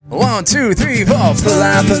1, 2, 3, 4.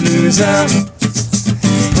 Palapalooza.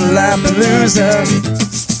 Palapalooza.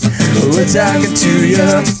 We're talking to you.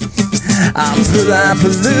 I'm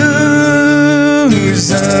Palapalooza.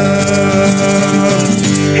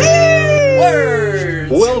 Words.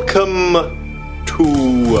 Welcome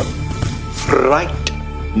to Fright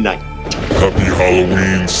Night. Happy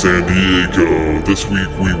Halloween, San Diego. This week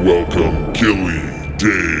we welcome Gilly,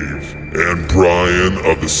 Dave, and Brian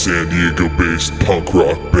of the San Diego-based punk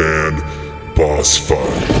rock band Boss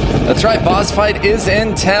Fight. That's right, Boss Fight is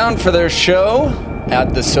in town for their show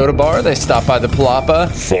at the Soda Bar. They stop by the Palapa.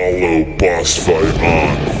 Follow Boss Fight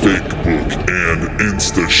on Facebook and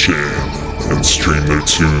InstaSham and stream their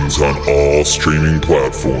tunes on all streaming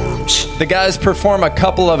platforms. The guys perform a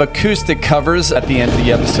couple of acoustic covers at the end of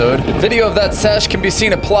the episode. Video of that sesh can be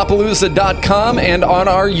seen at palapalooza.com and on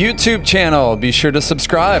our YouTube channel. Be sure to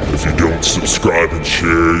subscribe. If you don't subscribe and share,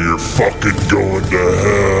 you're fucking going to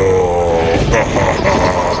hell.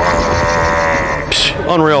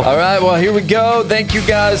 Unreal. All right, well, here we go. Thank you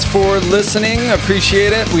guys for listening.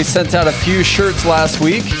 Appreciate it. We sent out a few shirts last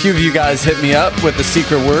week. A few of you guys hit me up with the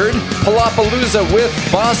secret word. Palapalooza with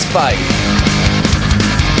Boss Fight.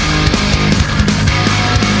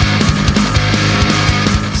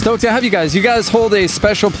 Stoked to have you guys. You guys hold a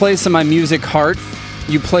special place in my music heart.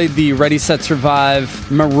 You played the Ready, Set, Survive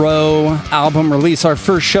Moreau album release, our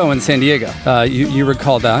first show in San Diego. You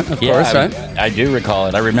recall that, of course, right? I do recall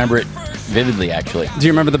it. I remember it vividly, actually. Do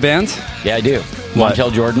you remember the band? Yeah, I do. What?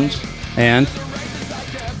 Montel Jordan's, And?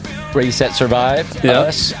 Ready, Set, Survive, Yep.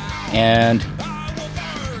 Us, and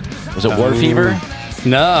was it War Fever?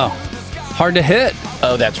 No. Hard to hit.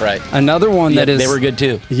 Oh, that's right. Another one Yeah, that is... they were good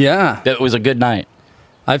too. Yeah. That was a good night.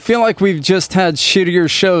 I feel like we've just had shittier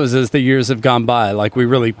shows as the years have gone by. Like we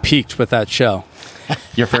really peaked with that show.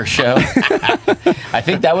 Your first show? I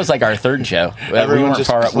think that was like our third show. Everyone's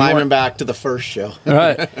just climbing back to the first show. All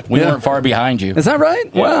right. We Yeah. weren't far behind you. Is that right?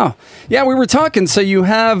 Yeah. Wow. Yeah, we were talking. So you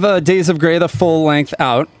have Days of Grey, the full length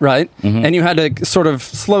out, right? Mm-hmm. And you had to sort of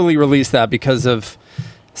slowly release that because of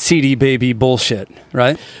CD Baby bullshit,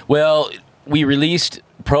 right? Well, we released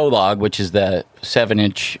Prologue, which is the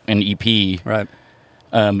 7-inch and EP. Right.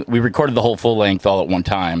 We recorded the whole full length all at one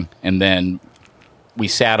time, and then we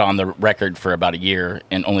sat on the record for about a year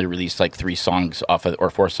and only released like 3 songs off of, or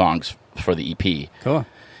 4 songs for the EP. Cool.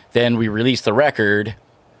 Then we released the record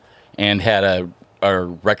and had a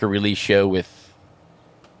record release show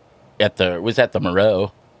at the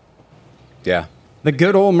Moreau. Yeah, The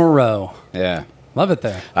good old Moreau. yeah. Love it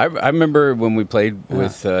there. I remember when we played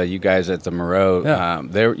with you guys at the Moreau. Yeah.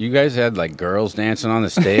 You guys had like girls dancing on the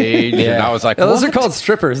stage, Yeah. and I was like, Yeah, those are "What?" called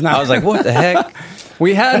strippers now. I was like, "What the heck?"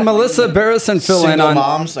 We had Melissa Barris and Phil in Single on.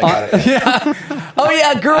 moms. I got it. Oh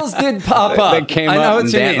yeah, girls did pop up. They came I know up what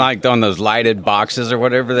and you mean. like on those lighted boxes or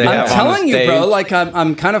whatever they I'm have on telling the you, stage. bro. Like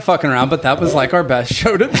I'm kind of fucking around, but that was like our best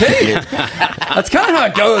show to date. That's kind of how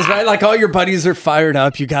it goes, right? Like all your buddies are fired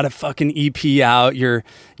up. You got a fucking EP out. Your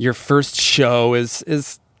first show is.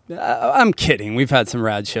 I'm kidding. We've had some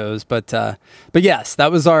rad shows, but yes,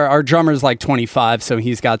 that was our drummer's like 25, so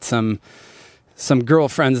he's got some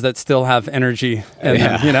girlfriends that still have energy,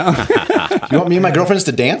 and you know. You want me and my girlfriends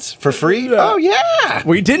to dance for free? Oh, yeah.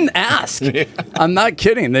 We didn't ask. I'm not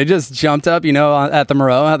kidding. They just jumped up, you know, at the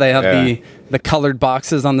Moreau. How they have the colored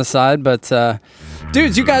boxes on the side. But,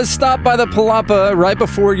 dudes, you guys stopped by the Palapa right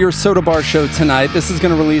before your Soda Bar show tonight. This is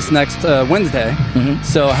going to release next Wednesday. Mm-hmm.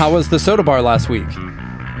 So how was the Soda Bar last week?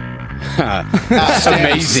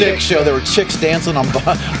 Amazing. Sick show. There were chicks dancing on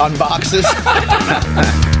boxes.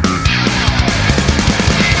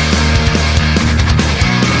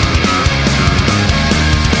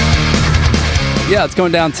 Yeah, it's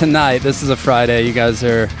going down tonight. This is a Friday. You guys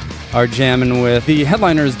are jamming with the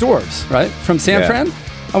headliners Dwarves, right? From San Fran,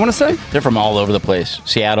 I want to say. They're from all over the place.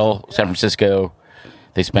 Seattle, San Francisco.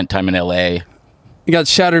 They spent time in L.A. You got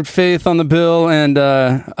Shattered Faith on the bill, and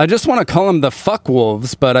I just want to call them the Fuck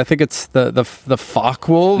Wolves, but I think it's the Fuck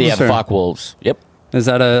Wolves. Yeah, or- Fok Wolves. Yep. Is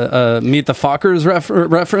that a Meet the Fockers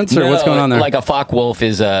reference, or what's going on there? Like a Fok Wolf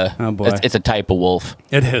is Oh, boy. it's a type of wolf.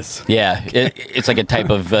 It is. Yeah, it's like a type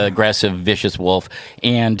of aggressive, vicious wolf,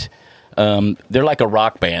 and they're like a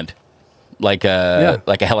rock band, like a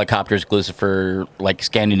Helicopters, Lucifer, like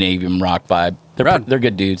Scandinavian rock vibe. Rad. They're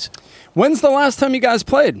good dudes. When's the last time you guys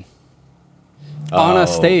played on a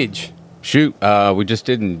stage? Shoot, we just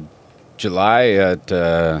did in July at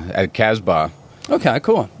Casbah. Okay,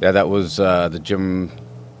 cool. Yeah, that was the Jim.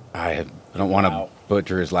 I don't want to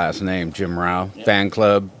butcher his last name. Jim Rao fan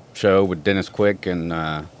club show with Dennis Quick and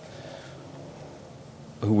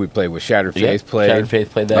who we played with. Shattered Yeah, Faith played. Shattered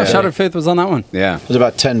Faith played that. Oh, Shattered Faith was on that one. Yeah. There's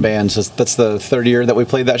about 10 bands. That's the third year that we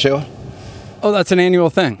played that show. Oh, that's an annual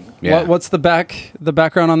thing. Yeah. What's the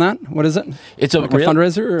background on that? What is it? It's a like real- a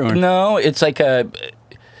fundraiser? Or? No, it's like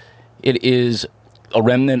it is a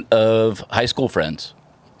remnant of high school friends.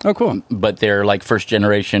 Oh, cool. But they're like first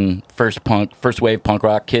generation, first wave punk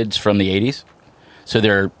rock kids from the 80s. So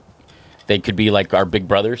they could be like our big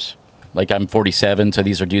brothers. Like I'm 47, so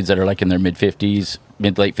these are dudes that are like in their mid late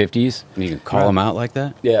 50s. You can call them out like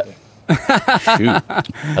that? Yeah. Shoot.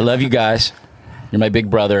 I love you guys. You're my big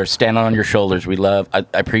brother. Stand on your shoulders. I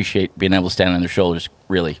appreciate being able to stand on their shoulders,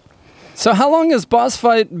 really. So how long has Boss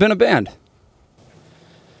Fight been a band?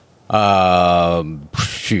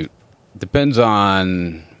 Shoot. Depends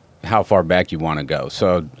on how far back you want to go.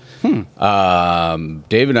 So,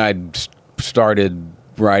 Dave and I started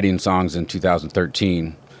writing songs in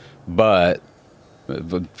 2013, but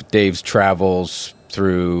Dave's travels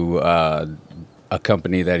through a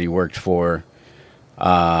company that he worked for.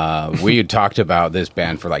 We had talked about this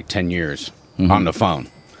band for like 10 years on the phone.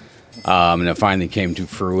 And it finally came to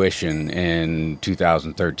fruition in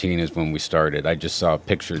 2013 is when we started. I just saw a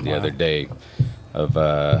picture the other day of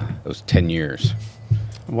it was 10 years.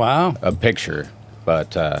 Wow. A picture,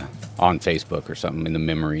 but on Facebook or something, and the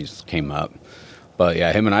memories came up. But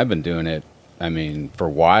yeah, him and I've been doing it, I mean, for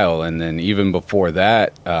a while. And then even before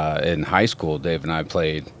that, in high school, Dave and I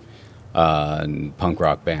played in punk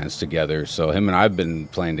rock bands together. So him and I've been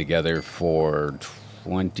playing together for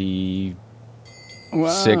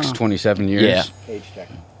 26, 27 years. Yeah.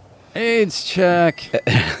 AIDS check.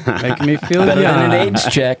 Making me feel Better young. than an AIDS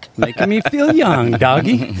check. Making me feel young,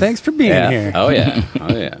 doggy. Thanks for being here. Oh, yeah.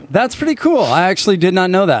 Oh, yeah. That's pretty cool. I actually did not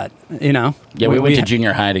know that, you know. Yeah, we went to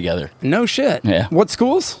junior high together. No shit. Yeah. What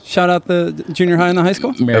schools? Shout out the junior high and the high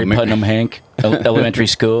school. Mary Putnam Hank Elementary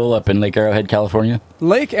School up in Lake Arrowhead, California.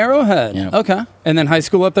 Lake Arrowhead. Yeah. Okay. And then high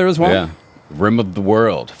school up there as well? Yeah. Rim of the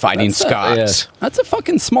world, fighting That's Scots. That's a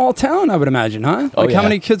fucking small town, I would imagine, huh? Oh, Like how yeah.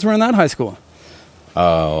 many kids were in that high school?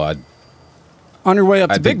 Oh, On your way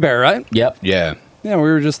up I to Big think- Bear, right? Yep. yeah. Yeah, we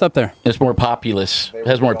were just up there. It's more populous. It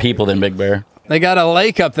has more people than Big Bear. They got a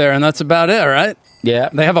lake up there, and that's about it, right? Yeah.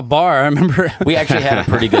 They have a bar. I remember. We actually had a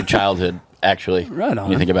pretty good childhood, actually. Right on.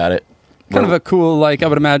 When you think about it. Kind of a cool, like I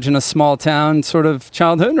would imagine, a small town sort of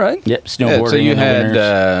childhood, right? Yep. Yeah, Snowboarding so you in the had,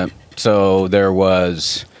 winters. so there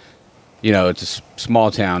was, you know, it's a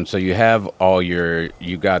small town, so you have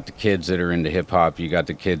you got the kids that are into hip hop, you got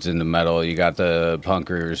the kids into metal, you got the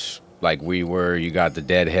punkers like we were, you got the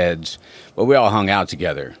deadheads, but we all hung out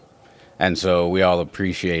together. And so we all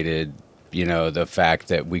appreciated, you know, the fact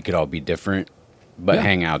that we could all be different, but Yeah.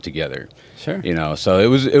 hang out together. Sure. You know, so it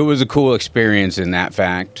was a cool experience in that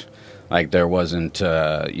fact. Like there wasn't,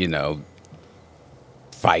 you know,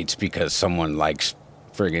 fights because someone likes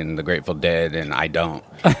friggin' the Grateful Dead and I don't.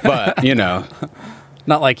 But, you know.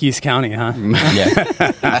 Not like East County, huh?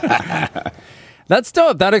 Yeah. That's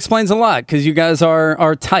dope. That explains a lot because you guys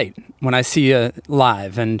are tight when I see you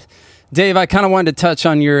live. And Dave, I kind of wanted to touch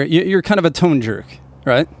on you're kind of a tone jerk,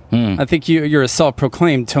 right? I think you're a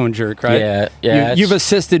self-proclaimed tone jerk, right? Yeah, yeah, You've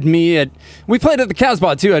assisted me we played at the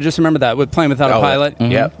Casbah too. I just remember that with Playing Without a Oh, Pilot.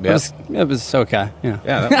 yep, It was okay. Yeah.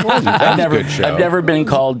 Yeah, that was a good show. I've never been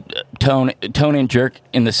called tone and jerk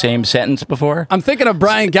in the same sentence before. I'm thinking of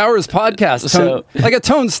Brian Gower's podcast, So- like a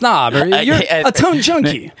tone snob, or you're a tone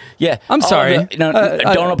junkie. Yeah. I'm all sorry. of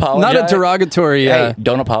don't apologize. Not a derogatory. Hey,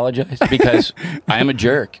 don't apologize because I am a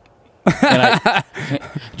jerk. And I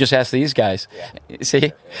just ask these guys.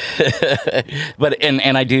 See? But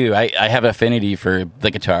and I do. I have affinity for the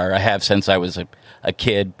guitar. I have since I was a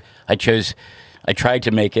kid. I tried to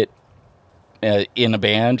make it in a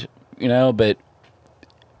band, you know, but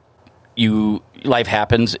life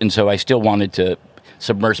happens, and so I still wanted to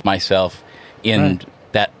submerge myself in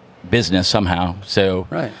that business somehow. So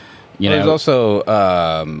Right. you There's know, also,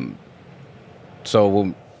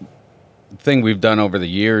 so the thing we've done over the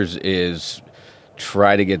years is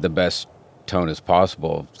try to get the best tone as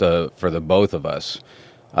possible for the both of us.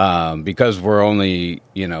 Because we're only,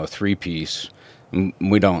 you know, 3-piece,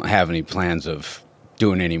 we don't have any plans of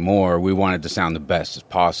doing any more. We want it to sound the best as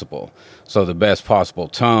possible. So the best possible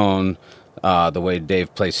tone, the way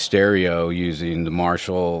Dave plays stereo using the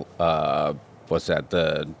Marshall, what's that,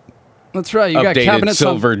 the That's right. You got updated cabinets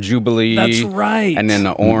Silver Jubilee. That's right. And then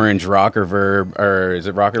the orange rocker verb, or is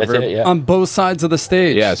it rocker that's verb? it. Yeah. on both sides of the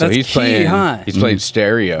stage. Yeah, so That's he's key, playing. huh? He's playing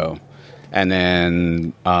stereo, and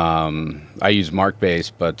then I use Mark bass,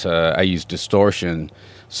 but I use distortion,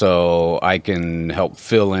 so I can help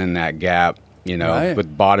fill in that gap. You know, Right.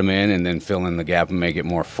 with bottom in, and then fill in the gap and make it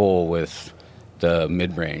more full with the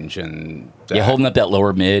mid range and Yeah, holding up that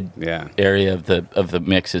lower mid Yeah. area of the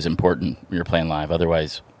mix is important when you're playing live.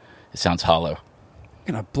 Otherwise, it sounds hollow.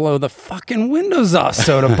 I'm gonna blow the fucking windows off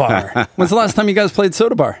Soda Bar. When's the last time you guys played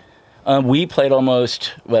Soda Bar? We played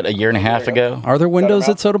almost a year and a half ago. Are there windows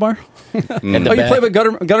at Soda Bar? At the Oh, you back. play with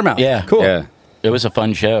Guttermouth? Yeah. Cool. Yeah. It was a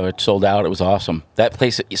fun show. It sold out. It was awesome. That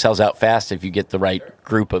place sells out fast if you get the right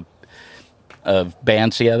group of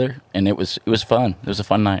bands together, and it was fun. It was a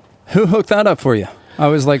fun night. Who hooked that up for you? I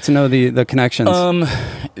always like to know the connections.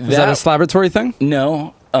 Is that a Slaboratory thing?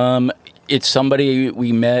 No. It's somebody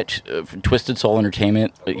we met from Twisted Soul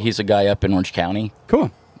Entertainment. He's a guy up in Orange County. Cool.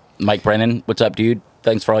 Mike Brennan, what's up, dude?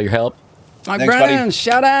 Thanks for all your help. Mike Thanks, Brennan, buddy.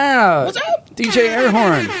 shout out. What's up? DJ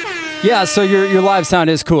Airhorn. Yeah, so your live sound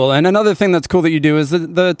is cool. And another thing that's cool that you do is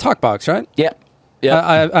the talk box, right? Yeah.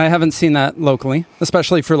 Yeah. I haven't seen that locally,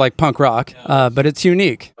 especially for like punk rock, but it's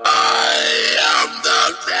unique.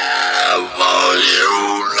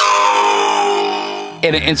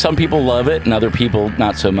 And some people love it, and other people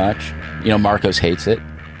not so much. You know, Marcos hates it.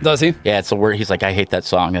 Does he? Yeah, it's the word. He's like, I hate that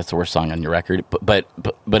song. That's the worst song on your record. But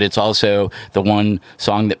it's also the one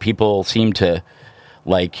song that people seem to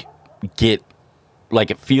like get. Like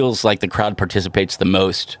it feels like the crowd participates the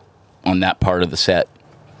most on that part of the set.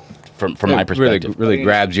 From my perspective, really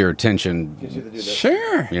grabs your attention.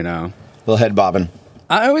 Sure. You know. Little head bobbing.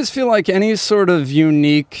 I always feel like any sort of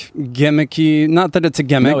unique, gimmicky, not that it's a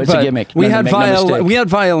gimmick, No, it's a but gimmick. We No, had make no mistake. we had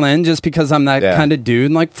violin just because I'm that Yeah. kind of dude.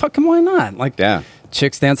 And like, fucking why not? Like, Yeah.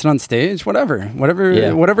 chicks dancing on stage, whatever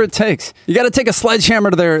Yeah. whatever it takes. You got to take a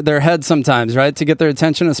sledgehammer to their head sometimes, right? To get their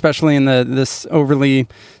attention, especially in this overly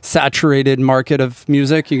saturated market of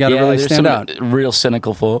music. You got to really there's stand some out. real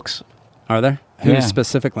cynical folks. Are there? Who Yeah.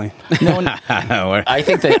 specifically? No, I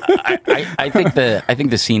think that I think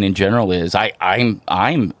the scene in general is I'm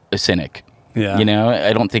a cynic. Yeah. You know,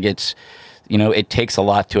 I don't think it's, you know, it takes a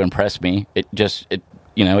lot to impress me. It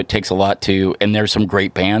takes a lot to, and there's some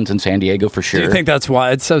great bands in San Diego for sure. Do you think that's why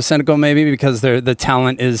it's so cynical? Maybe because the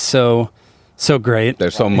talent is so great.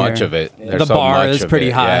 There's so much Here. of it. The There's so bar much is of pretty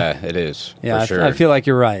it. high. Yeah, it is. Yeah, for sure. I feel like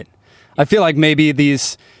you're right. I feel like maybe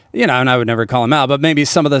these, you know, and I would never call them out, but maybe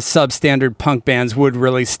some of the substandard punk bands would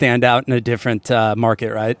really stand out in a different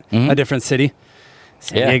market, right? A different city.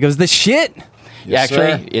 San Yeah. Diego's the shit. Yeah, sir.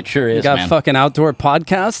 actually, it sure You is, got man. fucking outdoor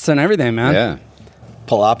podcasts and everything, man. Yeah.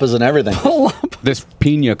 Palapas and everything. This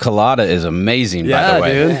pina colada is amazing, by the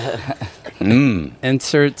way. Dude.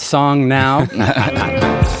 Insert song now.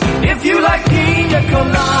 If you like pina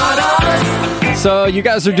coladas. So you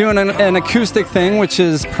guys are doing an acoustic thing, which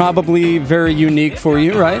is probably very unique for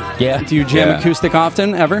you, right? Yeah. Do you jam Yeah. acoustic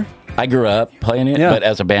often, ever? I grew up playing it, Yeah. but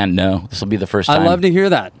as a band, no. This will be the first time. I love to hear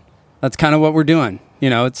that. That's kind of what we're doing. You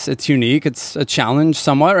know, it's unique. It's a challenge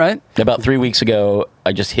somewhat, right? About 3 weeks ago,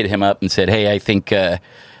 I just hit him up and said, "Hey, I think I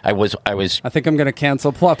was." I think I'm going to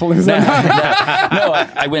cancel Plapalooza. No,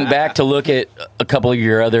 I went back to look at a couple of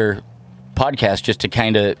your other podcasts just to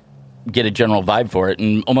kind of get a general vibe for it,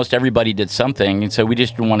 and almost everybody did something, and so we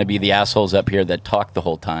just want to be the assholes up here that talk the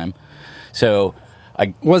whole time. So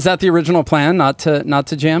Was that the original plan, not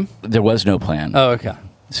to jam? there was no plan. Oh, okay.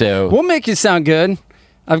 So We'll make you sound good.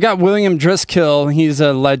 I've got William Driscoll. He's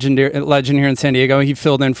a legend here in San Diego. He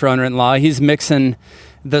filled in for Unwritten Law. He's mixing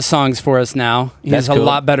the songs for us now. He's That's a cool.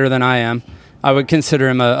 lot better than I am. I would consider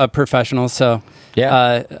him a professional. So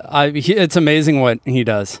Yeah. it's amazing what he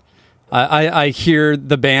does. I hear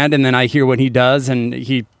the band and then I hear what he does, and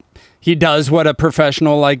he does what a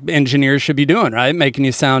professional like engineer should be doing, right? Making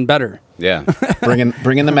you sound better. Yeah.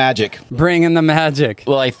 Bringing the magic. Bring in the magic.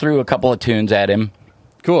 well, I threw a couple of tunes at him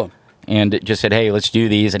Cool. and just said, "Hey, let's do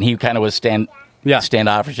these," and he kind of was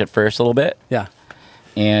standoffish at first a little bit, Yeah.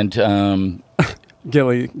 and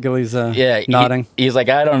Gilly's yeah, nodding. He's like,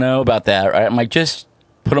 "I don't know about that." Right? I'm like, "Just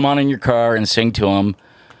put them on in your car and sing to them."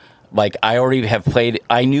 Like I already have played.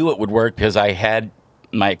 I knew it would work because I had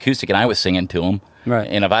my acoustic and I was singing to him. Right.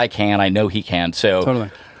 And if I can, I know he can. So Totally.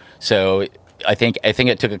 So I think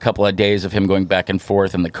it took a couple of days of him going back and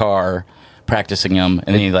forth in the car, practicing them,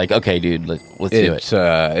 and then he's like, "Okay, dude, let's do it."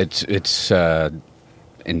 It's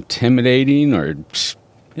intimidating or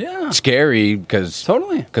Yeah. scary because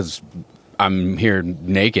Totally. I'm here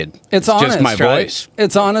naked. It's honest, just my right? voice.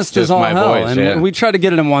 It's honest It's as just all my hell, voice, and yeah. we try to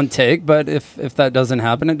get it in one take. But if that doesn't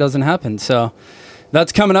happen, it doesn't happen. So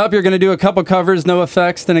that's coming up. You're going to do a couple covers, No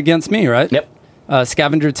Effects, then Against Me, right? Yep.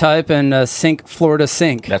 Scavenger Type and Sink Florida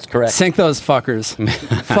Sink. That's correct. Sink those fuckers.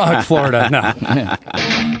 Fuck Florida. No.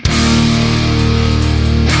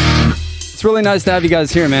 It's really nice to have you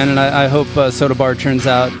guys here, man. And I hope Soda Bar turns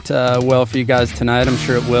out well for you guys tonight. I'm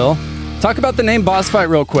sure it will. Talk about the name Boss Fight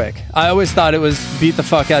real quick. I always thought it was beat the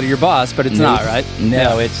fuck out of your boss, but it's not, right?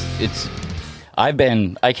 No, it's.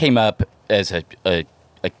 I came up as a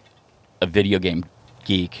video game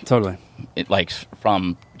geek. Totally. Like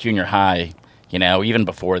from junior high, even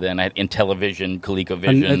before then, I had Intellivision,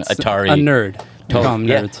 ColecoVision, Atari. A nerd. You call 'em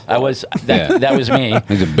Yeah, nerds. I was. That was me.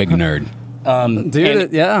 He's a big nerd.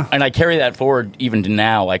 Dude, yeah. And I carry that forward even to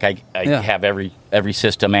now. Like I Yeah. have every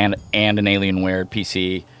system and an Alienware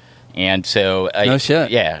PC, and so No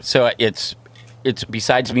shit. Yeah, so it's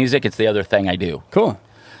besides music, it's the other thing I do. Cool.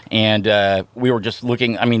 And we were just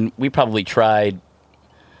looking. I mean, we probably tried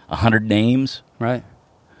 100 names Right.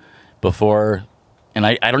 before, and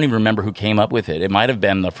I don't even remember who came up with it. It might have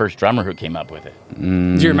been the first drummer who came up with it.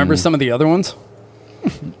 Do you remember some of the other ones?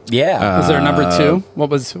 Yeah. Was there a number 2? What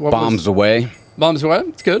was Bombs Away. Bombs Away?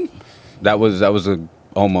 It's good. That was a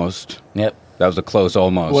almost. Yep. That was a close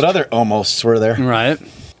almost. What other almosts were there? Right.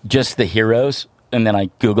 Just the Heroes, and then I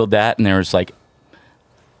Googled that, and there was like,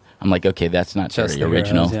 I'm like, okay, that's not Just very the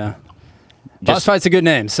original. Heroes, yeah. Boss Fight's a good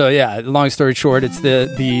name. So yeah, long story short, it's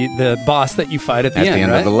the boss that you fight at the at end, the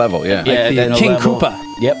end right? of the level? Yeah. Yeah, the then a King level- Koopa.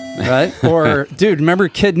 Yep. Right? Or dude, remember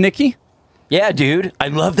Kid Nicky? Yeah, dude, I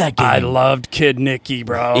love that game. I loved Kid Nicky,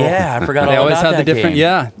 bro. Yeah, I forgot They all always about had the that different game.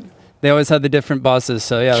 yeah. They always had the different bosses.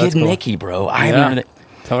 So yeah, Kid that's cool. Nicky, bro. I Yeah. remember that.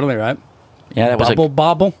 Totally right. Yeah, that was Bubble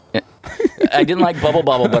Bobble. I didn't like Bubble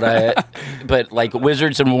Bobble, but like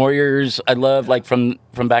Wizards and Warriors, I love like from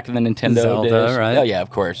back in the Nintendo Zelda, days. right? Oh yeah, of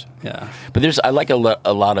course. Yeah. But there's I like a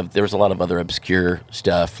lot of there was a lot of other obscure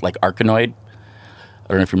stuff like Arkanoid. I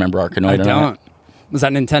don't know if you remember Arkanoid. I or not. don't. Was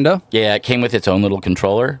that Nintendo? Yeah, it came with its own little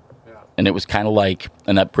controller, and it was kind of like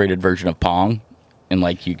an upgraded version of Pong, and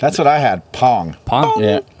like you. That's what I had. Pong. Pong.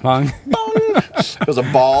 Yeah. Pong. It was a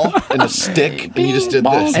ball and a stick, and you just did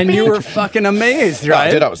this. And you were fucking amazed, Oh,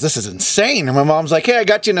 right? dude, this is insane. And my mom's like, "Hey, I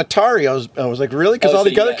got you an Atari." I was like, "Really?" Because Oh, all so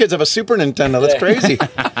the other yeah. kids have a Super Nintendo. That's crazy.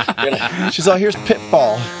 She's like, "Here's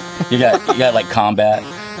Pitfall." You got like Combat.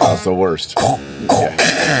 Oh, it's the worst.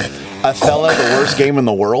 Yeah. Othello, the worst game in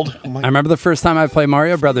the world. Oh my I remember the first time I played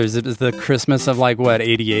Mario Brothers. It was the Christmas of like what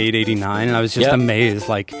 88, 89, and I was just Yep. amazed,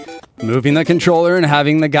 like moving the controller and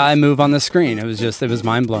having the guy move on the screen. It was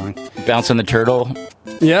mind blowing. Bouncing the Turtle.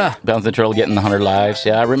 Yeah, Bouncing the Turtle, getting the 100 lives.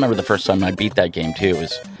 Yeah, I remember the first time I beat that game too. It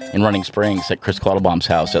was in Running Springs at Chris Quattlebaum's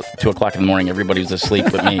house at 2:00 in the morning. Everybody was asleep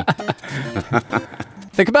but me.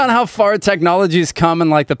 think about how far technology's come in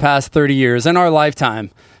like the past 30 years in our lifetime,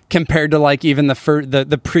 compared to like even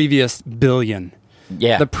the previous billion,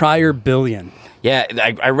 Yeah. the prior billion. Yeah,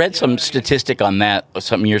 I read some statistic on that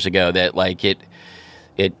some years ago that like it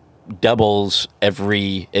doubles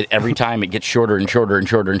every time. It gets shorter and shorter and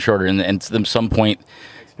shorter and shorter, and at some point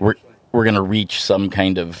we're gonna reach some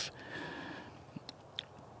kind of,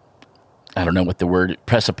 I don't know what the word,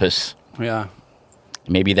 precipice. Yeah,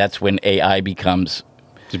 Maybe that's when AI becomes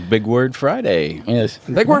It's a Big Word Friday. yes.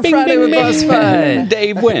 Big Word Friday with Boss Fight.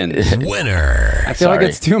 Dave wins. Winner. I feel like Sorry.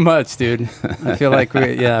 it's too much, dude. I feel like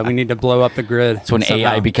we need to blow up the grid. That's when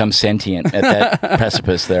somehow. AI becomes sentient at that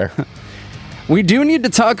precipice there. We do need to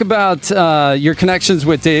talk about your connections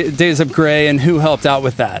with Days of Grey and who helped out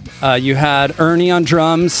with that. You had Ernie on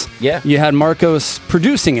drums. Yeah. You had Marcos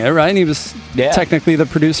producing it, right? And he was Yeah. technically the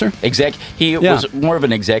producer. He was more of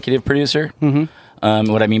an executive producer.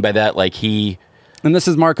 Mm-hmm. What I mean by that, like And this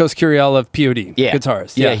is Marcos Curiel of POD,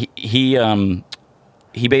 guitarist. Yeah,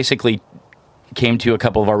 he basically came to a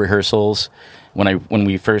couple of our rehearsals when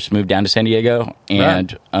we first moved down to San Diego,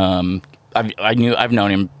 and I've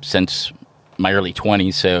known him since my early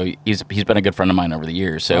 20s, so he's been a good friend of mine over the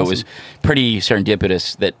years. So It was pretty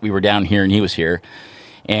serendipitous that we were down here and he was here,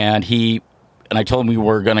 and I told him we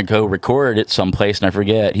were going to go record at some place, and I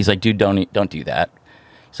forget. He's like, dude, don't do that.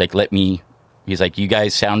 He's like, he's like, you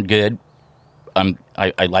guys sound good.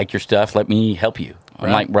 I like your stuff. Let me help you.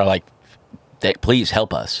 We're like, please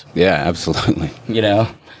help us. Yeah, absolutely. You know?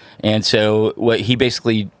 And so he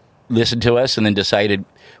basically listened to us and then decided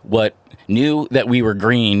knew that we were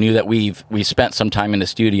green, knew that we spent some time in the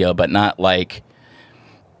studio, but not like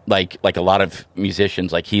a lot of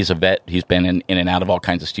musicians. Like he's a vet. He's been in and out of all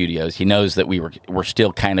kinds of studios. He knows that we're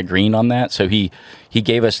still kind of green on that. So he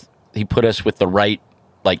put us with the right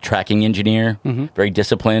like tracking engineer, very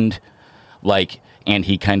disciplined, and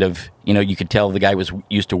he kind of, you could tell the guy was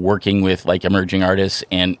used to working with like emerging artists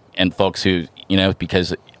and folks who,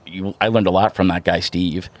 because I learned a lot from that guy,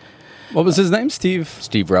 Steve. What was his name?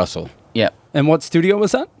 Steve Russell. Yeah. And what studio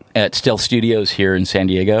was that? At Still Studios here in San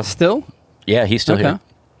Diego. Still? Yeah, he's still Okay. here.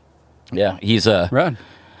 Yeah, he's Rad.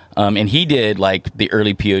 and he did like the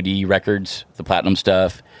early POD records, the platinum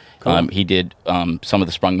stuff, He did some of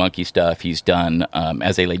the Sprung Monkey stuff. He's done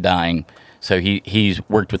As They Lay Dying. So he's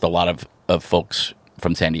worked with a lot of folks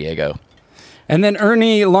from San Diego. And then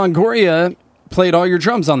Ernie Longoria played all your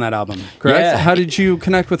drums on that album, correct? Yeah. How did you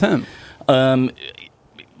connect with him?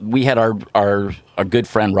 We had our good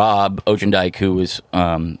friend Rob Ojendijk, who was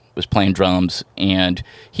playing drums, and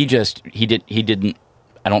he didn't.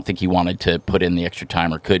 I don't think he wanted to put in the extra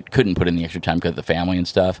time, or couldn't put in the extra time because of the family and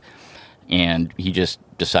stuff. And he just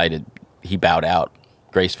decided, he bowed out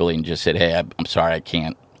gracefully and just said, "Hey, I'm sorry, I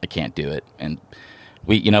can't do it." And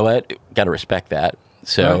we, you know what, got to respect that.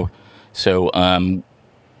 So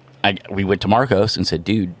we went to Marcos and said,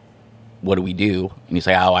 "Dude, what do we do?" And he's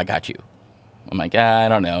like, "Oh, I got you." I'm like, I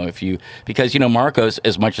don't know because Marcos,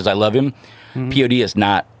 as much as I love him, POD is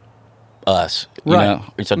not us. You know,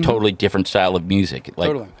 it's a totally different style of music. Like,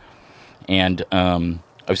 Totally. And I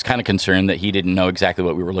was kind of concerned that he didn't know exactly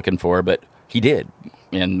what we were looking for, but he did.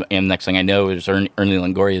 And next thing I know is Ernie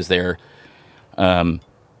Longoria is there, and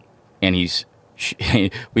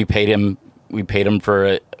we paid him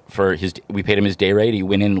his day rate. He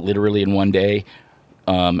went in literally in one day,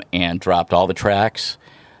 and dropped all the tracks,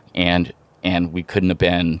 and we couldn't have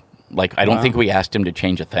been like, I don't think we asked him to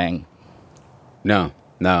change a thing. No.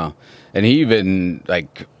 And he even,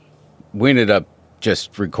 like, we ended up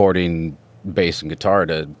just recording bass and guitar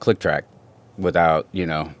to click track without,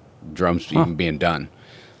 drums even being done.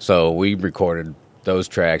 So we recorded those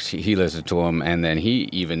tracks. He listened to them, and then he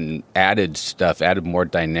even added stuff, added more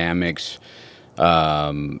dynamics,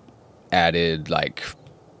 added, like,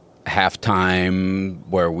 halftime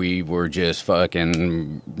where we were just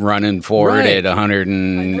fucking running forward at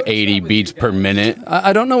 180 beats per minute.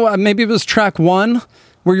 I don't know. Maybe it was track 1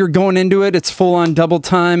 where you're going into it. It's full on double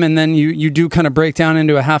time, and then you do kind of break down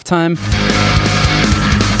into a halftime.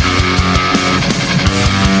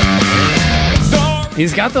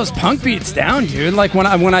 He's got those punk beats down, dude. Like when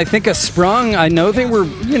I think of Sprung, I know they were,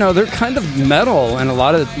 they're kind of metal in a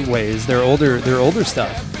lot of ways. They're older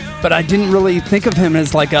stuff. But I didn't really think of him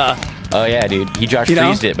as like a... Oh, yeah, dude. He Josh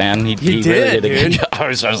Freezed it, man. He did, really did a good dude. job. I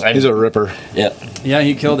was like, He's a ripper. yeah. Yeah,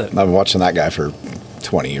 he killed it. I've been watching that guy for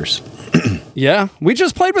 20 years. Yeah, we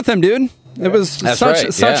just played with him, dude. It was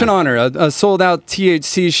such an honor. A sold-out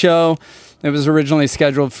THC show. It was originally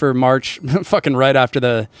scheduled for March, fucking right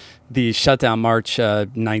after the shutdown, March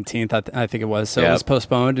 19th, I think it was. So it was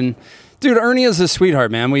postponed. And, dude, Ernie is a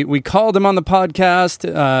sweetheart, man. We called him on the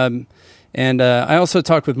podcast, and I also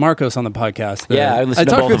talked with Marcos on the podcast. I listened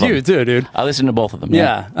to talked both with of them. you, too, dude. I listened to both of them.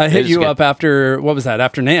 Yeah, I hit you good. up after, what was that,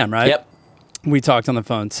 after NAMM, right? Yep. We talked on the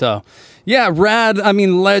phone. So, yeah, rad. I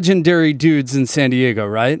mean, legendary dudes in San Diego,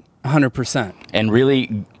 right? 100%. And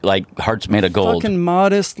really, like, hearts made of gold. Fucking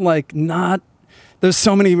modest, like, not... There's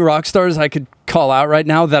so many rock stars I could call out right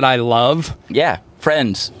now that I love. Yeah,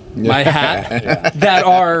 friends. My hat. That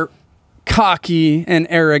are cocky and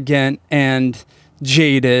arrogant and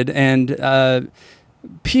jaded, and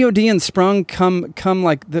POD and Sprung come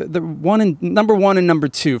like the number 1 and number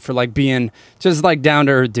 2 for like being just like down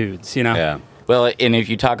to earth dudes, Yeah. Well, and if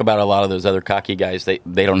you talk about a lot of those other cocky guys, they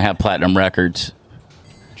don't have platinum records.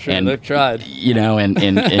 Sure, and they've tried.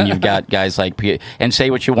 And you've got guys like and say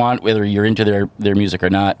what you want, whether you're into their music or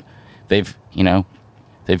not. They've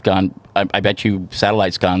gone. I bet you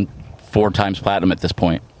Satellite's gone 4 times platinum at this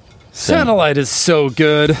point. So. Satellite is so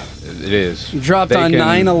good. It is. Dropped on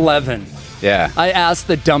 9/11. Yeah. I asked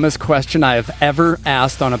the dumbest question I have ever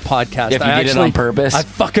asked on a podcast. If you did it on purpose? I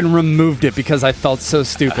fucking removed it because I felt so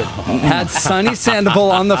stupid. Had Sonny Sandoval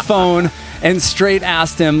on the phone and straight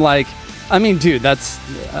asked him, like, I mean, dude, that's,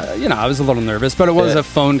 I was a little nervous, but it was a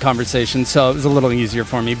phone conversation, so it was a little easier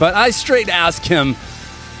for me. But I straight asked him,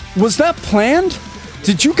 was that planned?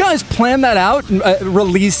 Did you guys plan that out,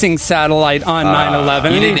 releasing Satellite on 9/11?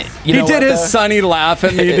 And he did his Sonny laugh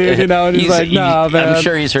at me, dude, and he's like, no, man. I'm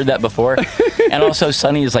sure he's heard that before. And also,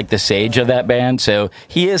 Sonny is like the sage of that band, so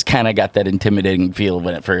he has kind of got that intimidating feel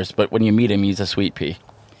at first, but when you meet him, he's a sweet pea.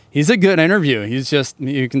 He's a good interview. He's just,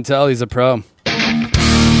 you can tell he's a pro.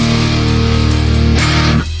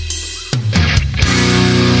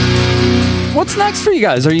 What's next for you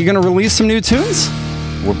guys? Are you going to release some new tunes?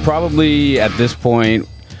 We're probably, at this point,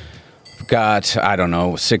 got,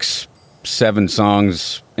 6, 7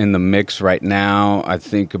 songs in the mix right now. I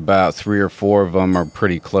think about 3 or 4 of them are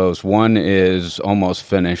pretty close. One is almost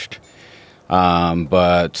finished,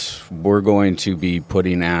 but we're going to be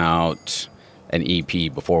putting out an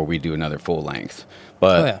EP before we do another full length.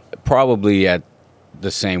 But probably at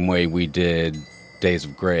the same way we did Days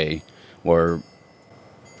of Grey, where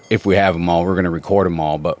if we have them all, we're going to record them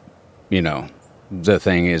all. But, the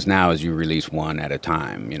thing is now is you release one at a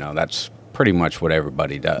time. That's pretty much what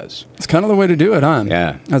everybody does. It's kind of the way to do it, huh?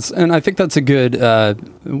 Yeah. And I think that's a good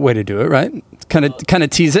way to do it, right? Kind of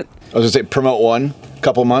tease it. I was going to say, promote one,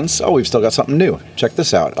 couple months. Oh, we've still got something new. Check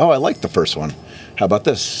this out. Oh, I like the first one. How about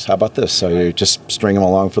this? How about this? So you just string them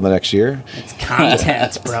along for the next year. It's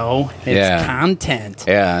content, bro. It's content.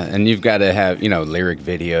 Yeah, and you've got to have, lyric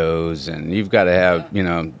videos, and you've got to have,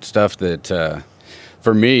 stuff that,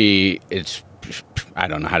 for me, I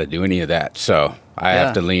don't know how to do any of that. So I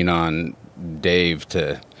have to lean on Dave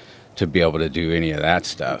to be able to do any of that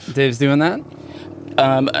stuff. Dave's doing that?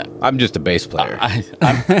 I'm just a bass player.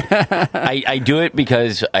 I do it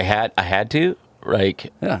because I had to.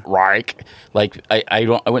 Like,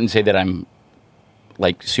 I wouldn't say that I'm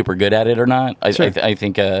like super good at it or not. I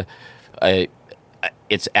think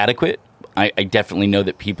it's adequate. I definitely know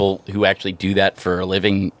that people who actually do that for a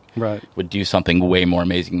living would do something way more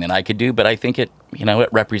amazing than I could do. But I think it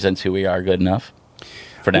represents who we are good enough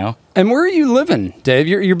for now. And where are you living, Dave?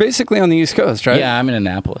 You're basically on the East Coast, right? Yeah, I'm in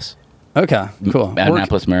Annapolis. Okay, cool.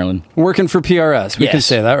 Annapolis, Maryland. Working for PRS. We can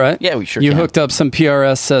say that, right? Yeah, we sure You can. hooked up some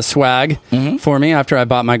PRS swag for me after I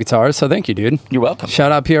bought my guitar, so thank you, dude. You're welcome.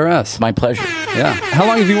 Shout out PRS. My pleasure. Yeah. How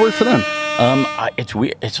long have you worked for them? It's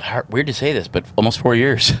weird. It's weird to say this, but almost 4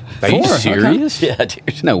 years. Are you serious? Yeah,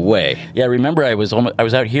 dude. No way. Yeah, remember I was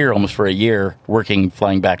out here almost for a year,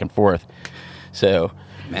 flying back and forth. So,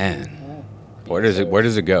 Man, where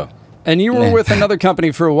does it go? And you were with another company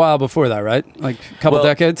for a while before that, right? Like a couple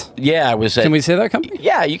decades? Yeah, I was. Can we say that company?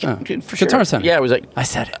 Yeah, you can. For sure. Guitar Center. Yeah, I I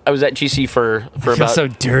said it. I was at GC for I feel about so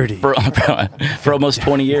dirty. for almost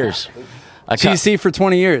 20 years. GC for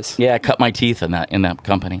 20 years. Yeah, I cut my teeth in that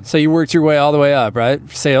company. So you worked your way all the way up, right?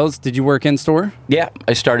 Sales. Did you work in store? Yeah,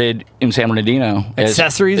 I started in San Bernardino.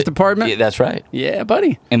 Accessories department? Yeah, that's right. Yeah,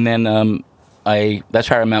 buddy. And then that's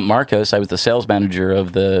how I met Marcos. I was the sales manager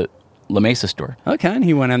of the La Mesa store. Okay, and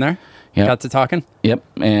he went in there. Yep. Got to talking. Yep.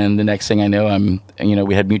 And the next thing I know,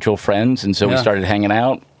 we had mutual friends, and so we started hanging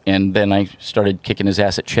out. And then I started kicking his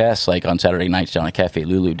ass at chess, like on Saturday nights down at Cafe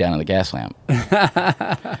Lulu down in the Gas Lamp.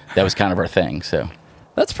 That was kind of our thing. So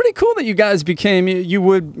that's pretty cool that you guys became. You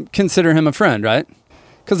would consider him a friend, right?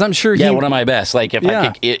 Because I'm sure. One of my best. Like if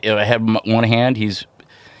I had one hand, he's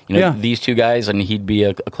these two guys, and he'd be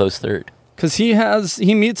a close third. Because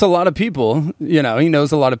he meets a lot of people. He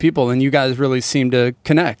knows a lot of people, and you guys really seem to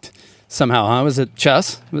connect. Somehow, huh? Was it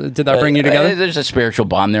chess? Did that bring you together? There's a spiritual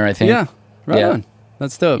bond there, I think. Yeah, right on.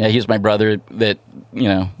 That's dope. Yeah, he's my brother.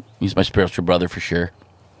 He's my spiritual brother for sure.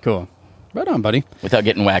 Cool. Right on, buddy. Without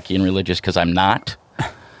getting wacky and religious, because I'm not,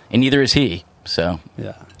 and neither is he. So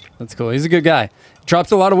yeah, that's cool. He's a good guy.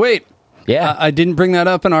 Dropped a lot of weight. Yeah, I didn't bring that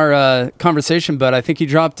up in our conversation, but I think he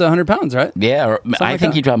dropped 100 pounds, right? Yeah, I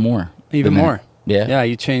think he dropped more. Even more. Yeah. Yeah,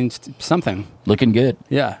 you changed something. Looking good.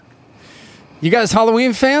 Yeah. You guys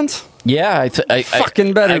Halloween fans? Yeah, I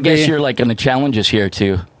fucking better I guess be. you're like on the challenges here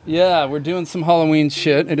too. Yeah, we're doing some Halloween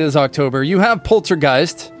shit. It is October. You have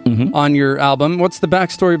Poltergeist on your album. What's the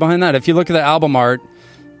backstory behind that? If you look at the album art,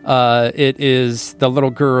 it is the little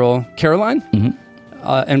girl, Caroline, in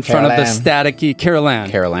front of the staticky...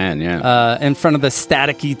 Caroline, yeah. In front of the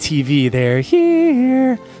staticky TV there,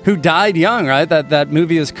 here, who died young, right? That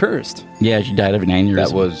movie is cursed. Yeah, she died of an aneurysm.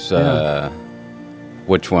 That was...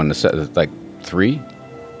 Which one? Like 3?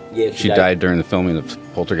 Yeah, she died during the filming of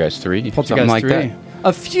Poltergeist 3? Something like 3. that?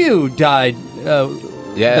 A few died.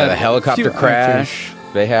 The helicopter crash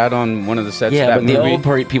they had on one of the sets of that movie. Yeah, but the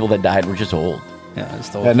old people that died were just old. Yeah, it's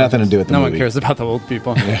the old had nothing to do with the movie. No one cares about the old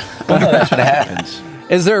people. Well, no, that's what happens.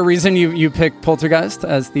 Is there a reason you picked Poltergeist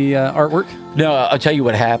as the artwork? No, I'll tell you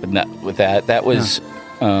what happened with that. That was...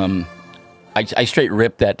 I straight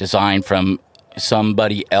ripped that design from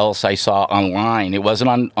somebody else I saw online. It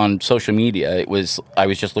wasn't on social media. I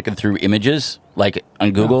was just looking through images, like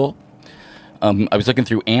on Google. I was looking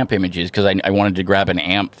through amp images because I wanted to grab an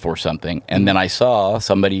amp for something, and then I saw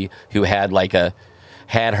somebody who had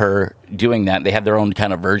had her doing that. They had their own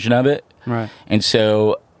kind of version of it, right? And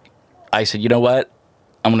so I said, you know what,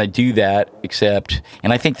 I'm going to do that.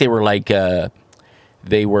 And I think they were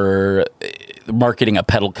marketing a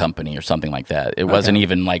pedal company or something like that. It wasn't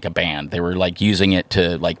even like a band. They were like using it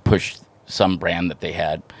to like push some brand that they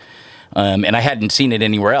had. And I hadn't seen it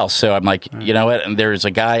anywhere else. So I'm like, you know what? And there's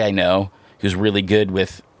a guy I know who's really good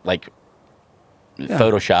with like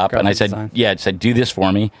Photoshop. And I said, I said, do this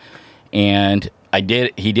for me. And I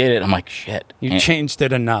did. He did it. I'm like, shit. You changed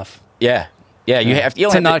it enough. Yeah. Yeah, you have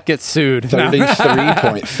to not get sued.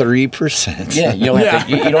 33.3%. Yeah, you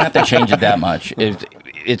don't have to change it that much.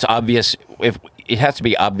 It's obvious. It has to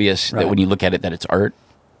be obvious that when you look at it that it's art,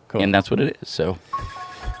 and that's what it is. So,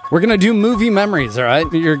 We're going to do movie memories, all right?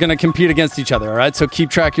 You're going to compete against each other, all right? So keep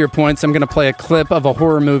track of your points. I'm going to play a clip of a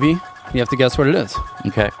horror movie. You have to guess what it is.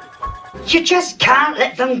 Okay. You just can't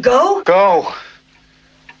let them go. Go.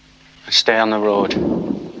 Stay on the road.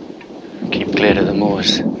 Keep clear to the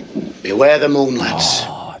moors. Beware the moonlights.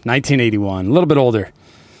 1981, a little bit older.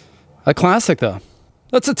 A classic, though.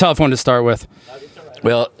 That's a tough one to start with.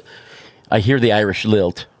 Well, I hear the Irish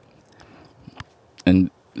lilt and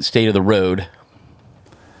State of the Road.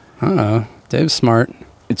 Uh-oh. Dave's smart.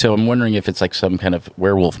 And so I'm wondering if it's like some kind of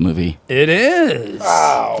werewolf movie. It is.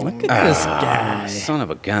 Wow. Look at this guy. Son of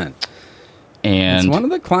a gun. And It's one of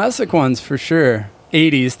the classic ones for sure.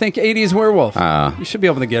 80s. Think 80s werewolf. You should be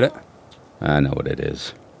able to get it. I know what it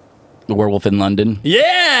is. The Werewolf in London.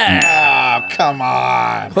 Yeah! Oh, come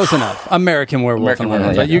on. Close enough. American werewolf. American in London.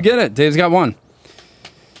 Werewolf, But yeah. you get it. Dave's got one.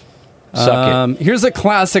 Suck it. Here's a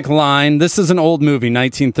classic line. This is an old movie,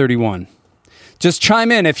 1931. Just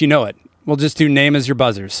chime in if you know it. We'll just do name as your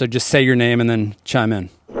buzzer. So just say your name and then chime in.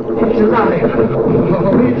 It's alive.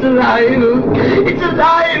 Oh, it's alive. It's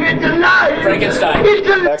alive. It's alive. Frankenstein. It's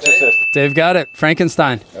alive. Exorcist. Dave got it.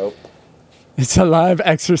 Frankenstein. Nope. It's a live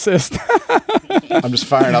Exorcist. I'm just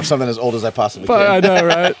firing off something as old as I possibly I can. know,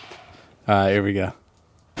 right? All right, here we go.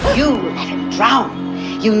 You let him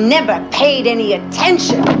drown. You never paid any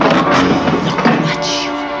attention. Look what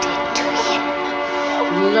you did to him.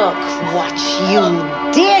 Look what you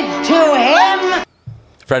did to him.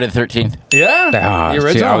 Friday the 13th. Yeah. The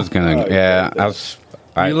original. See, I was gonna.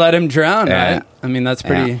 You let him drown, Yeah. right? I mean, that's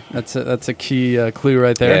pretty. Yeah. That's a key clue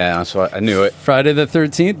right there. Yeah, so I knew it. Friday the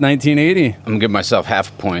 13th, 1980. I'm gonna give myself half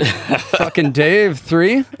a point. Fucking Dave,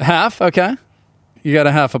 3 half. Okay, you got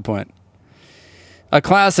a half a point. A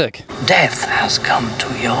classic. Death has come to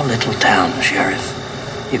your little town, Sheriff.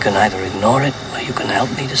 You can either ignore it or you can help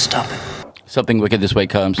me to stop it. Something Wicked This Way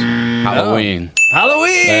Comes. Halloween.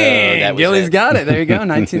 Halloween. that was Gilly's it. got it. There you go.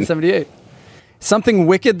 1978. Something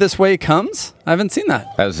Wicked This Way Comes. I haven't seen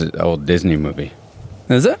that. That was an old Disney movie.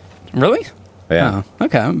 Is it really? Yeah. Oh,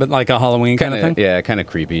 okay, but like a Halloween kind of thing. Yeah, kind of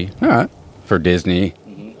creepy All right. for Disney.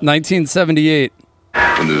 1978.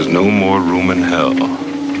 When there's no more room in hell,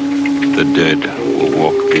 the dead will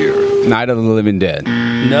walk here. Night of the Living Dead.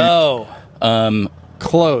 No.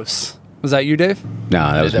 Close. Was that you, Dave?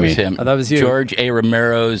 No, that was me. him. Oh, that was you. George A.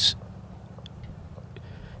 Romero's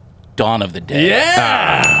Dawn of the Dead.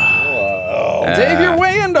 Yeah. Dave, you're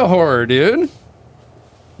way into horror, dude.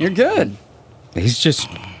 You're good. He's just.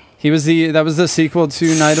 That was the sequel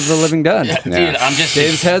to Night of the Living Dead. Dude, I'm just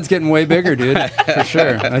Dave's head's getting way bigger, dude. For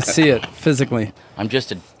sure. I see it physically. I'm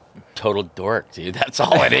just a total dork, dude. That's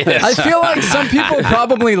all it is. I feel like some people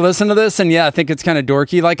probably listen to this and I think it's kind of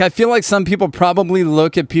dorky. Like I feel like some people probably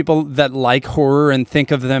look at people that like horror and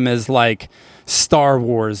think of them as like Star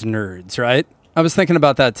Wars nerds, right? I was thinking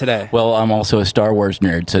about that today. Well, I'm also a Star Wars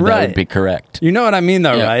nerd, so that Right. would be correct. You know what I mean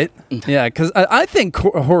though, Yeah. right? Yeah, because I think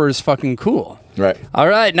horror is fucking cool. Right. All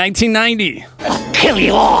right, 1990. Kill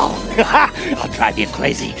you all! I'll drive you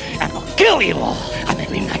crazy and I'll kill you all! I'm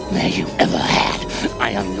every nightmare you ever had.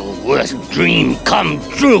 I am your worst dream come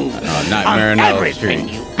true. Nightmare on Elm everything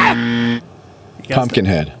Street. you ever.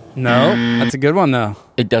 Pumpkinhead. No, that's a good one though.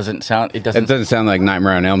 It doesn't sound. It It doesn't. doesn't sound like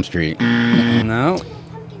Nightmare on Elm Street. No.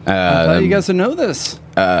 I thought you guys would know this.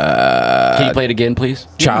 Can you play it again, please?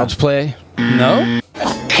 Child's Play. No?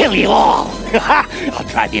 Kill you all! I'll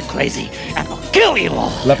drive you crazy and I'll kill you all!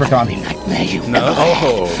 Leprechaun. Every nightmare you ever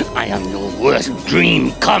had. I am your worst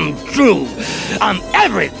dream come true. I'm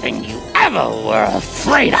everything you ever were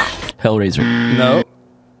afraid of. Hellraiser. No.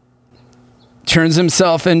 Turns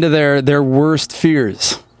himself into their worst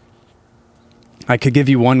fears. I could give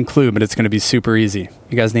you one clue, but it's going to be super easy.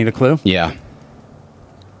 You guys need a clue? Yeah.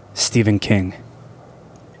 Stephen King.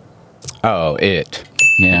 Oh, It.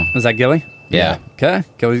 Yeah. Was that Gilly? Yeah. Okay.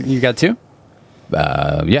 Gilly, you got two?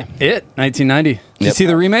 Yeah. It, 1990. Did you Yep. see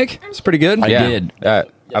the remake? It's pretty good. I did.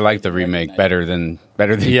 I like the remake better than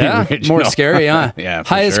Yeah, the original. more scary, huh? Yeah, for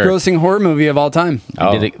Highest sure. grossing horror movie of all time.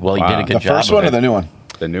 Oh, You did it, well, you did a good The job. first of one it. or the new one?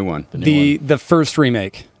 The new one. The first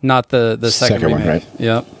remake, not the second Second one, remake. right?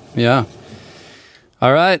 Yep. Yeah.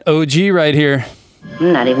 All right, OG right here.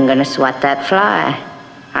 I'm not even going to swat that fly.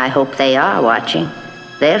 I hope they are watching.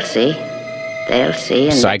 They'll see. They'll see.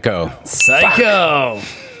 And Psycho. Psycho.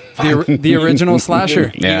 The original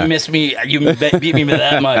slasher. Yeah. You missed me. You beat me by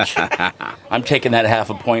that much. I'm taking that half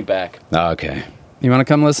a point back. Oh, okay. You want to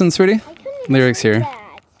come listen, sweetie? Lyrics here.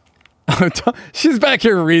 She's back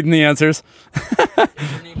here reading the answers.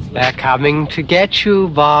 They're coming to get you,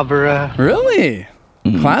 Barbara. Really?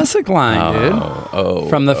 Classic line, dude.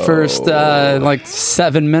 From the first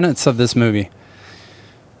 7 minutes of this movie.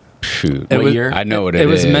 Shoot. It What was, year? I know what it it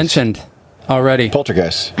was is. mentioned already.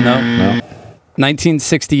 Poltergeist. No. No.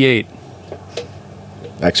 1968.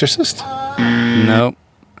 Exorcist? Nope.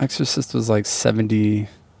 Exorcist was like 70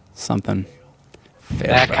 something.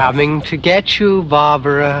 They're coming to get you,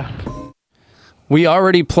 Barbara. We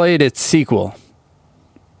already played its sequel.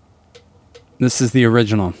 This is the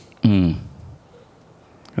original. Good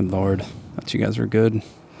Lord. Thought you guys were good.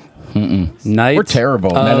 Night We're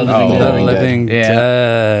terrible. of Night of the the Living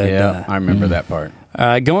Dead. Yeah, I remember that part.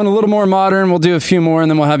 Going a little more modern. We'll do a few more, and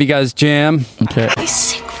then we'll have you guys jam. Okay. He's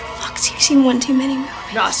sick for fuck's sake. You've seen one too many movies.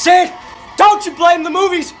 Now, Sid, don't you blame the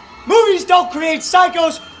movies. Movies don't create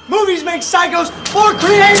psychos. Movies make psychos more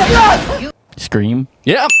creative. Scream.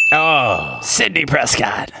 Yeah. Oh, Sidney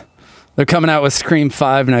Prescott. They're coming out with Scream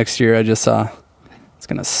 5 next year. I just saw. It's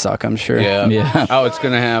gonna suck, I'm sure. Yeah. Oh, it's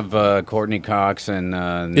gonna have Courtney Cox and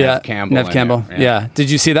Nev Campbell. Nev in Campbell. it. Yeah. Did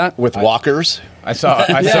you see that? With walkers? I saw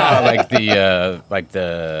like the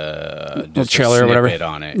The trailer or whatever snippet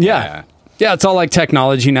on it. Yeah. Yeah, it's all like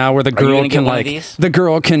technology now where the you girl gonna get can one of like these? the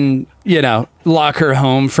girl can, lock her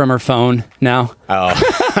home from her phone now. Oh.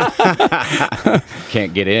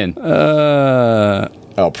 Can't get in.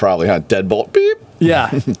 Oh, probably, huh? Deadbolt. Beep.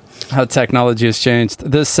 Yeah. How technology has changed.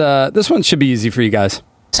 This one should be easy for you guys.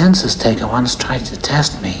 Census taker once tried to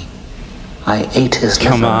test me. I ate his liver.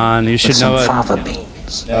 Come on, you should with know some it. fava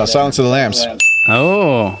beans. Silence of the Lambs.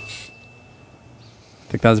 Oh.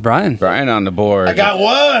 I think that was Brian. Brian on the board. I got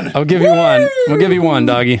one. I'll give you one. We'll give you one,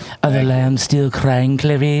 doggy. Are the lambs still crying,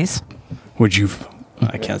 Clarice? Would you?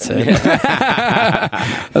 I can't say it.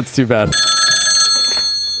 That's too bad.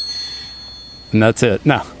 And that's it.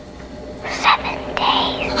 No. 7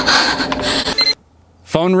 days.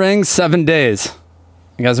 Phone rings, 7 days.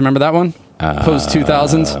 You guys remember that one? Post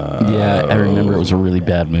 2000s? Yeah, I remember it was a really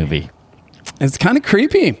bad movie. It's kind of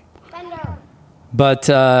creepy. But,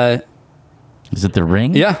 Is it The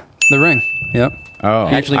Ring? yeah, The Ring. Yep. Oh,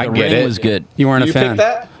 Actually, I The get Ring it. was good. You weren't You a fan. picked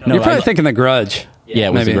that? No, You're probably I- thinking The Grudge. Yeah,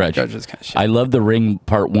 it was Maybe The Grudge. Grudge is kind of shit. I love The Ring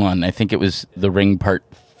Part 1. I think it was The Ring Part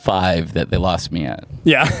 5 that they lost me at.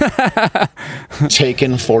 Yeah.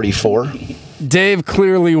 Taken 44. Dave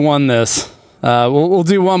clearly won this. We'll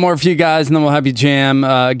do one more for you guys, and then we'll have you jam.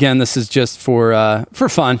 Again, this is just for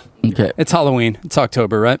fun. Okay. It's Halloween. It's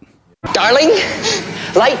October, right? Darling,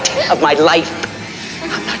 light of my life,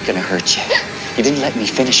 I'm not gonna hurt you. You didn't let me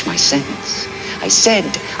finish my sentence. I said,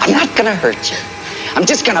 I'm not gonna hurt you. I'm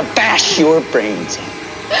just gonna bash your brains in.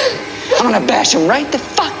 I'm gonna bash them right the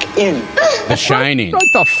fuck in. The Shining. Right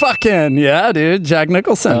the fuck in. Yeah, dude. Jack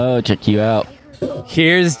Nicholson. Oh, check you out.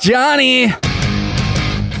 Here's Johnny.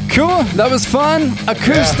 Cool. That was fun.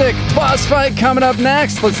 Acoustic boss fight coming up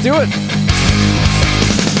next. Let's do it.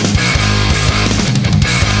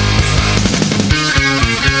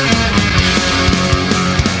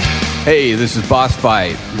 Hey, this is Boss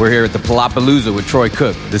Fight. We're here at the Palapalooza with Troy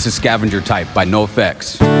Cook. This is Scavenger Type by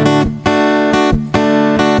NoFX.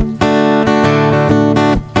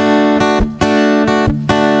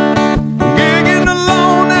 Gigging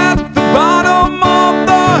alone at the bottom of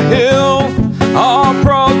the hill. Our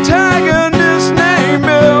protagonist named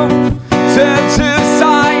Bill sets his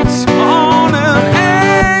sights on an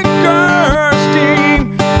anchor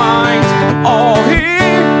steam. Finds all he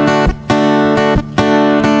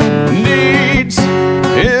needs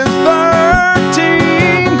is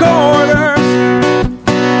 13 quarters.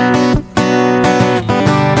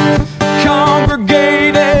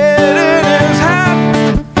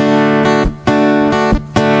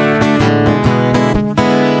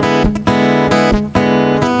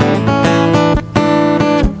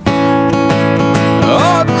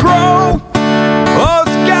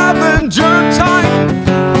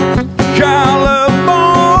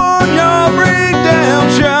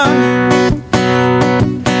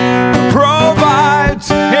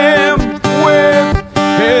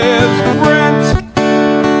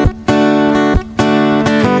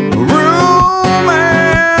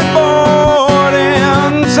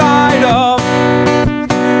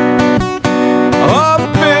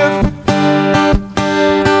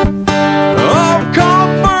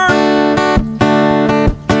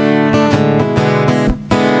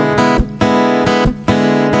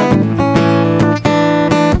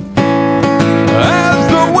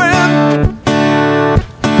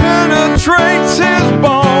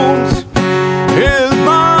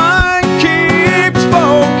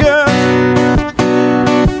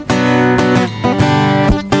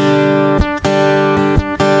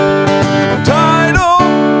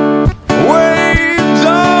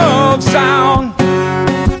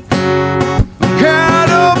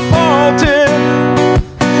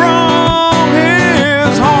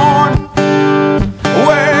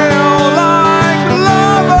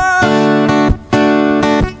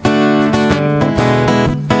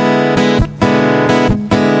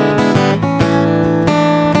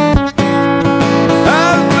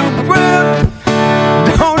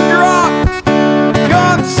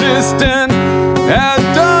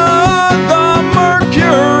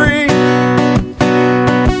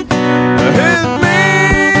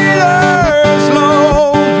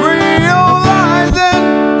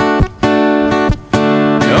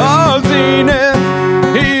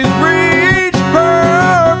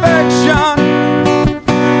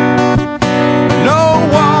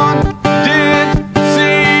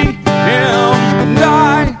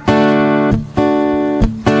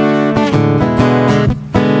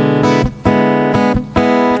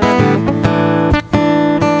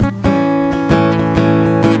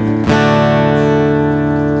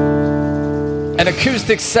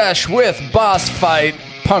 acoustic sesh with Boss Fight,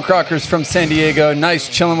 punk rockers from San Diego. Nice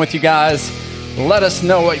chilling with you guys. Let us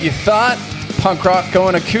know what you thought. Punk rock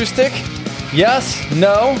going acoustic? Yes?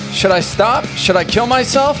 No? Should I stop? Should I kill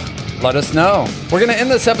myself? Let us know. We're going to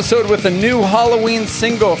end this episode with a new Halloween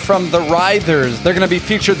single from The Writhers. They're going to be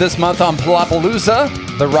featured this month on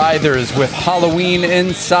Palapalooza. The Writhers with Halloween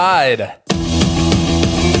Inside.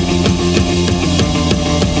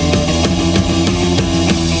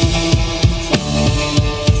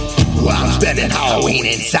 I'm spending Halloween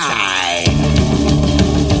inside.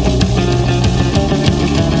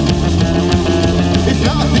 It's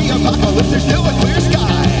not the apocalypse, there's still a clear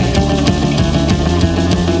sky.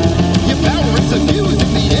 Your power is abused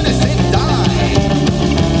and the innocent die.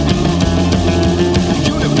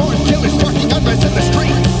 Unicorn killers sparking unrest in the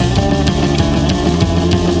streets.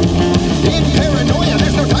 In paranoia,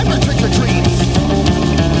 there's no time for trick or treats.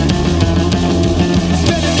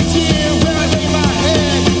 Spending this year where I lay my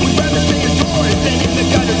head. We'd rather stay indoors than in the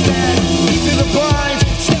gutter dead. Eat through the blinds,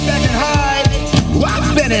 step back and hide. I'm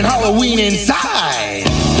spending Halloween inside.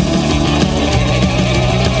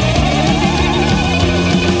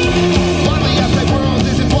 While the outside world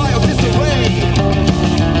is in wild disarray,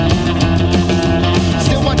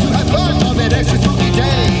 still want to have fun on that extra spooky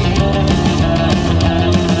day.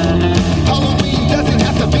 Halloween doesn't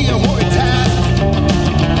have to be a horrid task.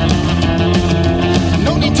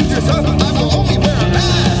 No need to dress up, I will only wear a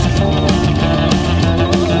mask.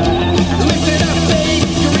 Listen up, babe,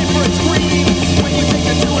 you're in for a scream when you take a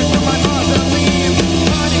tour through my mausoleum.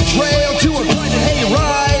 On a trail to a blinded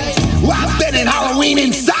hayride, I'm spending Halloween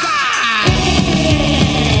inside.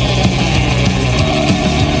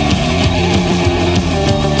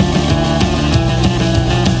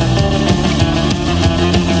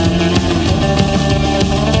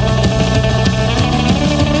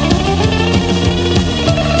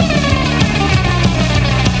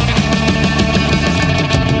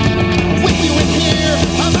 With you in here,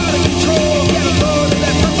 I'm out of control. Get a load of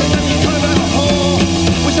that person let me cut out a hole.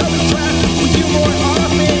 Wish I was trapped with you more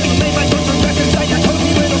often. Lay my doors and records inside your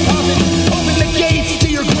cozy little coffin. Open the gates to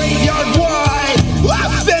your graveyard wide.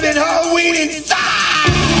 I'm spending Halloween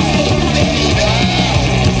inside, baby.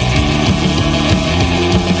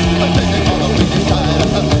 I'm spending Halloween inside.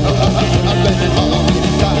 I'm spending Halloween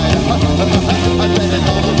inside. I'm spending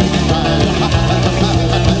Halloween inside.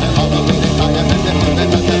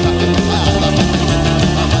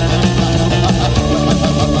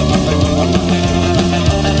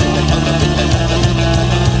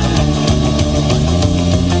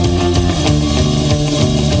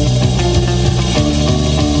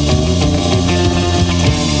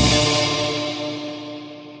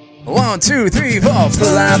 One, two, three, four.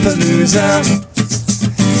 Palapalooza,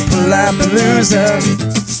 Palapalooza.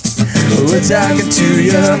 We're talking to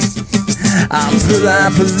you. I'm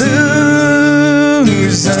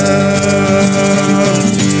Palapalooza.